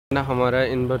ना हमारा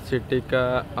यूनिवर्सिटी का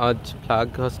आज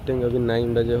फ्लैग होस्टिंग अभी 9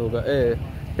 बजे होगा,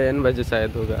 10 बजे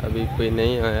शायद होगा। अभी कोई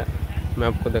नहीं आया। मैं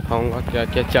आपको दिखाऊंगा क्या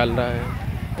क्या चल रहा है।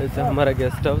 ऐसे हमारा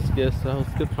गेस्ट हाउस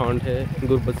के फ्रंट है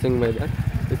गुरबत सिंह मैदान।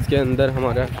 इसके अंदर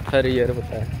हमारा हर ईयर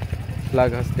होता है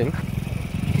फ्लैग होस्टिंग।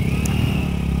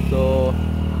 तो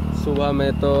सुबह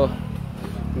में तो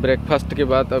ब्रेकफास्ट के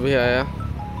बाद अभी आया।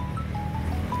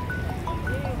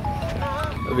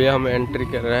 अभी हम एंट्री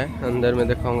कर रहे हैं। अंदर में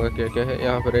दिखाऊंगा क्या क्या है।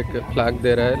 यहाँ पर एक फ्लैग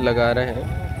दे रहा है, लगा रहे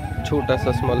हैं छोटा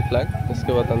सा स्मॉल फ्लैग।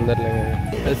 उसके बाद अंदर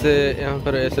लगेंगे। ऐसे यहाँ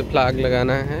पर ऐसे फ्लैग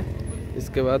लगाना है,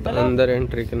 इसके बाद अंदर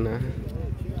एंट्री करना है।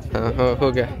 हाँ हाँ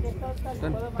हो गया,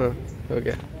 हाँ हो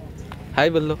गया। हाय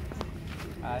बोल लो।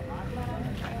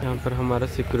 यहाँ पर हमारा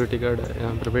सिक्योरिटी गार्ड है,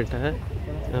 यहाँ पर बैठा है।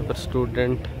 यहाँ पर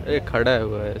स्टूडेंट एक खड़ा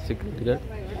हुआ है सिक्योरिटी गार्ड।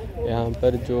 यहाँ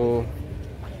पर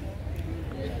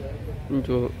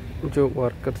जो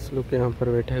वर्कर्स लोग यहाँ पर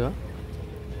बैठेगा।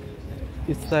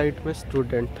 इस साइड में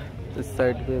स्टूडेंट, इस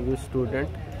साइड में भी स्टूडेंट,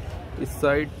 इस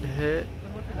साइड है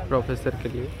प्रोफेसर के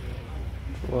लिए।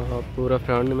 वहाँ पूरा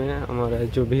फ्रंट में हमारा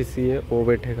जो VC है वो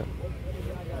बैठेगा।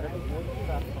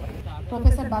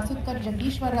 प्रोफेसर बासुदकर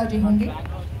जगदीश्वर राव जी होंगे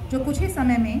जो कुछ ही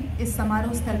समय में इस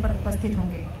समारोह स्थल पर उपस्थित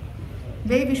होंगे।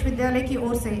 वे विश्वविद्यालय की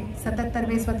ओर से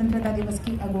 77वें स्वतंत्रता दिवस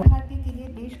की अगुवाई। भारतीय के लिए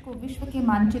देश को विश्व के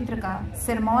मानचित्र का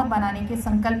सिरमौर बनाने के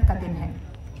संकल्प का दिन है।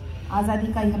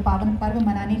 आज़ादी का यह पावन पर्व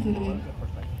मनाने के लिए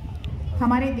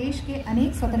हमारे देश के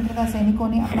अनेक स्वतंत्रता सैनिकों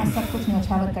ने अपना सब कुछ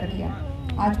न्यौछावर कर दिया।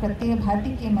 आज प्रत्येक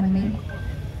भारतीय के मन में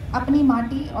अपनी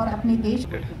माटी और अपने देश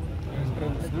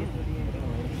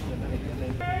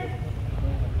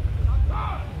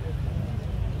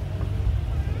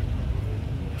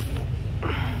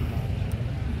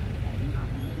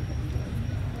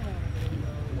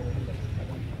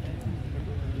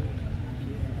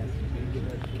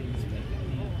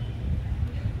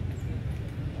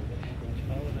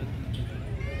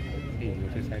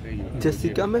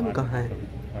जैसिका मैम कहाँ है?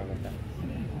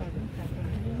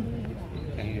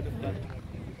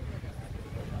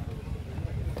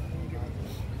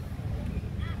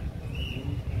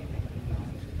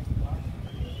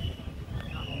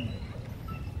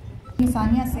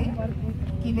 सानिया से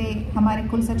कि वे हमारे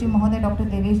कुल सचिव महोदय डॉक्टर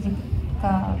देवेश जी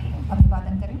का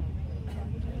अभिवादन करें।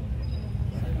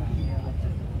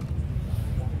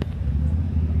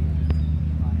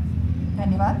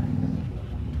 धन्यवाद।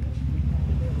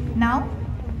 Now,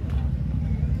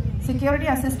 Security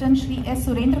Assistant Shri S.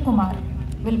 Surendra Kumar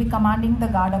will be commanding the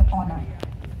Guard of Honor.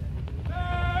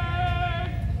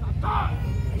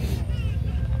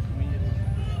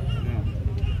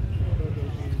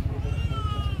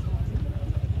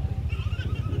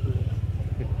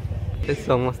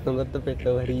 ସମସ୍ତଙ୍କର ତ ପେଟ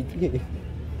ଭରିଛି।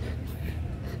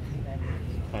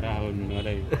 ଖରା ହଉନି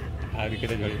ନହେଲେ ଆହୁରି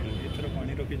କେତେ ଜଳି ଏଥର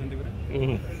ପାଣି ରଖିଛନ୍ତି ପରା।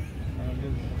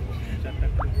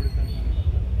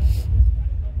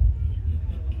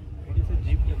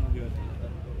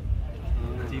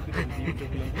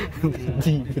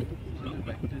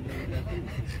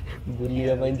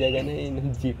 ବୁଲିବା ପାଇଁ ଜାଗା ନାହିଁ,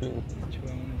 ଜିପ୍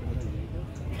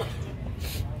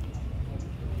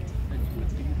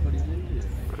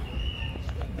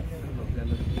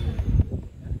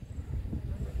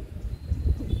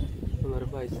हमारे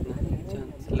भाई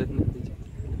चांसलर ने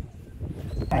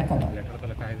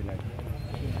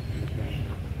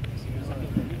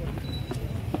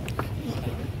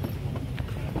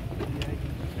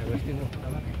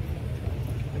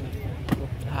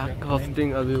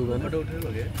होस्टिंग अभी होगा ना।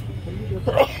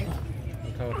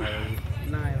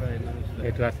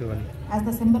 As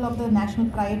the symbol of the national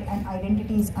pride and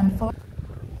identity is unfurled.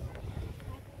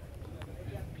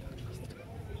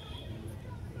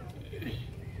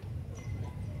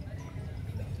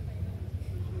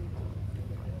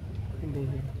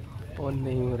 On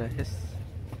नहीं हो रहा है।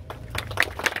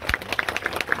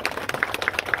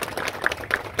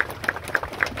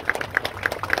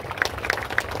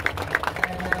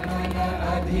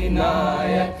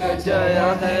 अधिनायक जय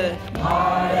है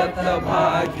भारत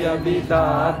भाग्य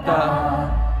विधाता।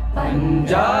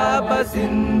 पंजाब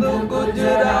सिंधु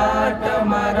गुजरात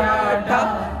मराठा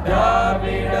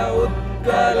द्राविड़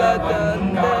उत्कल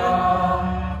गंगा।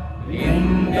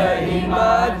 विंध्य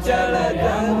हिमाचल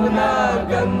यमुना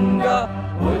गंगा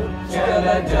उच्चल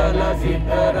जल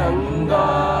तरंगा।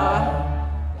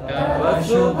 तब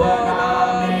शुभ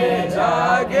नाम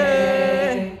जागे,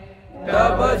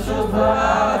 तब शुभ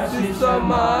आशीष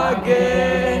मागे।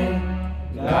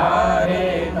 गारे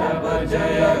तब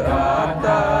जय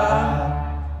गाता,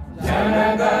 जन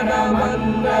गण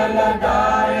मंगल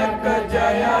दायक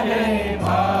जय हे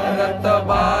भारत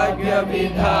भाग्य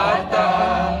विधाता।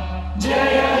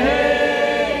 जय हे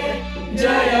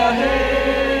जय हे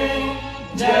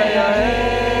जय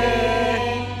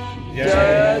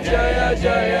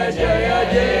जय जय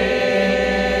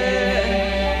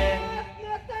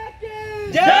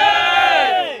जय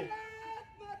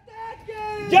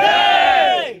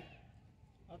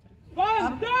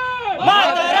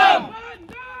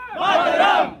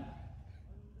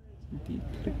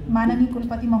माननीय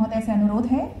कुलपति महोदय से अनुरोध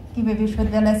है कि वे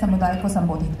विश्वविद्यालय समुदाय को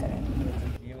संबोधित करें।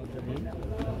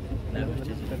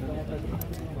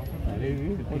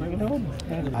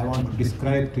 I want to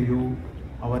describe to you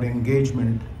our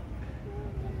engagement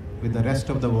with the rest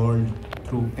of the world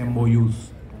through MOUs.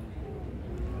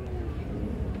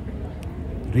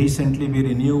 Recently we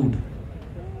renewed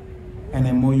an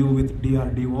MOU with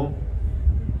DRDO.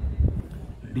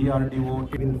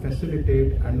 DRDO will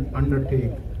facilitate and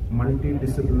undertake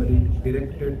multidisciplinary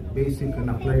directed basic and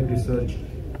applied research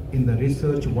in the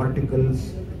research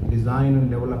verticals, design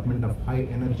and development of high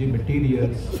energy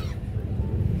materials,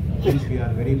 which we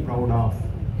are very proud of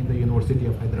in the University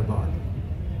of Hyderabad.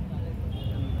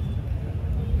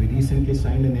 We recently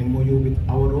signed an MOU with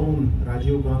our own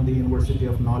Rajiv Gandhi University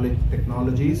of Knowledge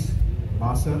Technologies,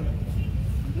 BASAR,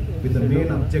 with the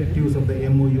main objectives of the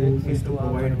MOU is to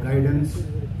provide guidance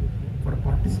for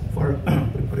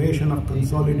preparation of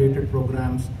consolidated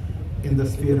programs in the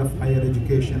sphere of higher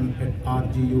education at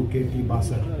RGUKT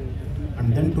BASAR,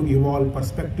 and then to evolve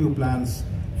perspective plans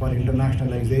for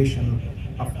internationalization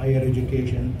of higher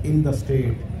education in the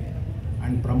state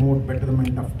and promote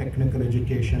betterment of technical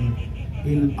education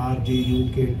in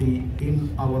RGUKT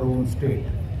in our own state.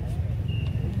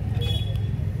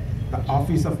 The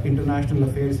Office of International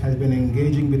Affairs has been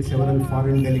engaging with several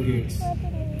foreign delegates,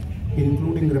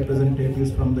 including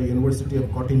representatives from the University of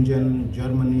Göttingen,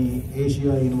 Germany,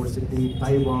 Asia University,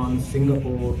 Taiwan,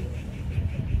 Singapore,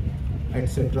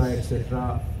 etc.,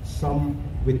 etc., some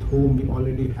with whom we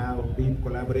already have deep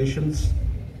collaborations,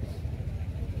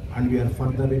 and we are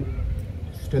further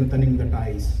strengthening the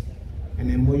ties. An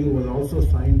MOU was also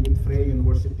signed with Freie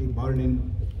University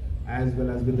Berlin as well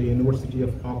as with the University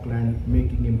of Auckland,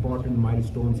 making important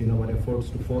milestones in our efforts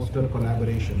to foster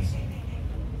collaborations.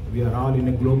 We are all in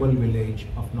a global village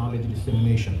of knowledge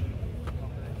dissemination.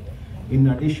 In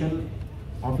addition,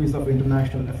 Office of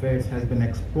International Affairs has been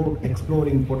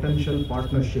exploring potential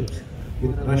partnerships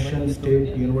with Russian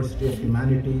State University of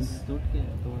Humanities,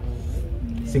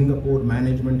 Singapore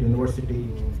Management University,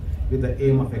 with the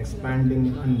aim of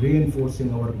expanding and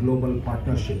reinforcing our global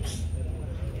partnerships.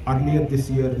 Earlier this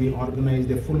year, we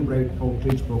organized a Fulbright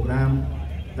outreach program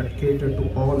that catered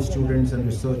to all students and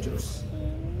researchers.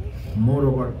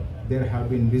 Moreover, there have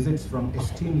been visits from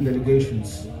esteemed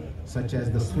delegations such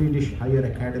as the Swedish Higher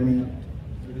Academy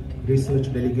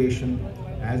Research Delegation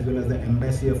as well as the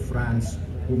Embassy of France,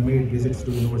 who made visits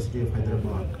to University of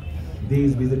Hyderabad.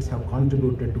 These visits have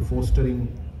contributed to fostering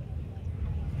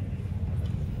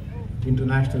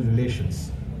international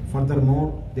relations.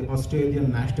 Furthermore, the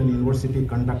Australian National University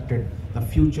conducted the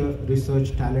Future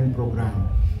Research Talent Program,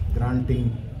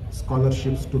 granting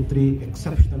scholarships to 3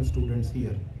 exceptional students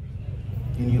here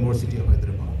in University of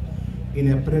Hyderabad.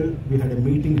 In April, we had a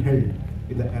meeting held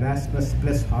with the Erasmus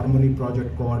Plus Harmony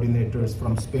Project coordinators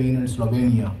from Spain and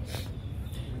Slovenia.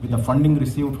 With the funding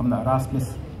received from the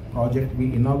Erasmus project,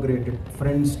 we inaugurated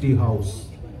Friends Tea House,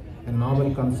 a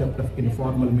novel concept of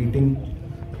informal meeting.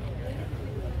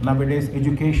 Nowadays,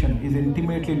 education is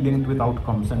intimately linked with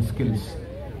outcomes and skills.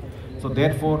 So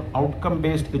therefore,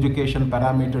 outcome-based education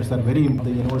parameters are very important to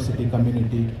the university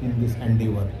community in this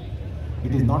endeavor.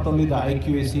 It is not only the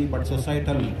IQAC, but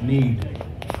societal need,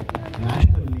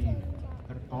 national need,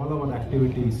 that all our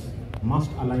activities must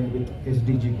align with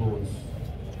SDG goals.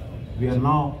 We are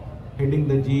now heading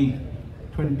the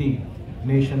G20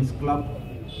 Nations Club,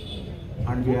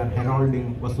 and we are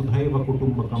heralding Vasudhaiva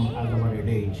Kutumbakam as our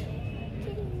adage.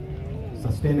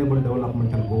 Sustainable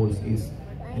developmental goals is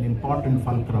an important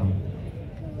fulcrum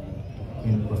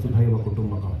in Vasudhaiva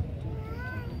Kutumbakam.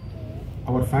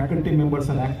 Our faculty members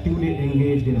are actively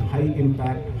engaged in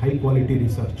high-impact, high-quality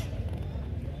research.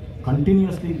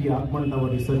 Continuously, we augment our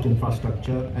research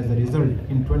infrastructure. As a result,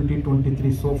 in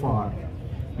 2023 so far,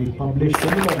 we published.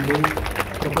 Similarly,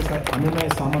 Professor Anunay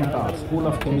Samanta, School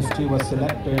of Chemistry, was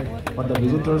selected for the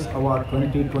Visitors Award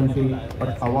 2020,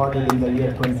 but awarded in the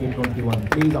year 2021.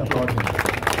 Please applaud him.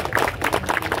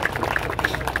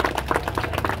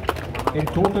 A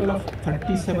total of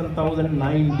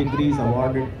 37,009 degrees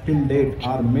awarded till date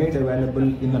are made available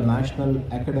in the National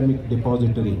Academic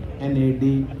Depository,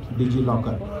 NAD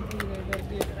DigiLocker.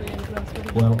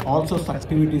 We have also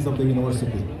activities of the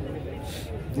university.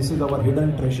 This is our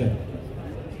hidden treasure,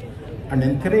 and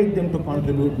encourage them to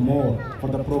contribute more for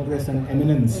the progress and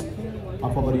eminence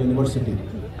of our university.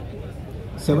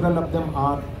 Several of them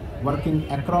are working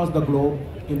across the globe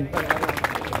in.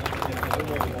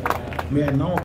 May I now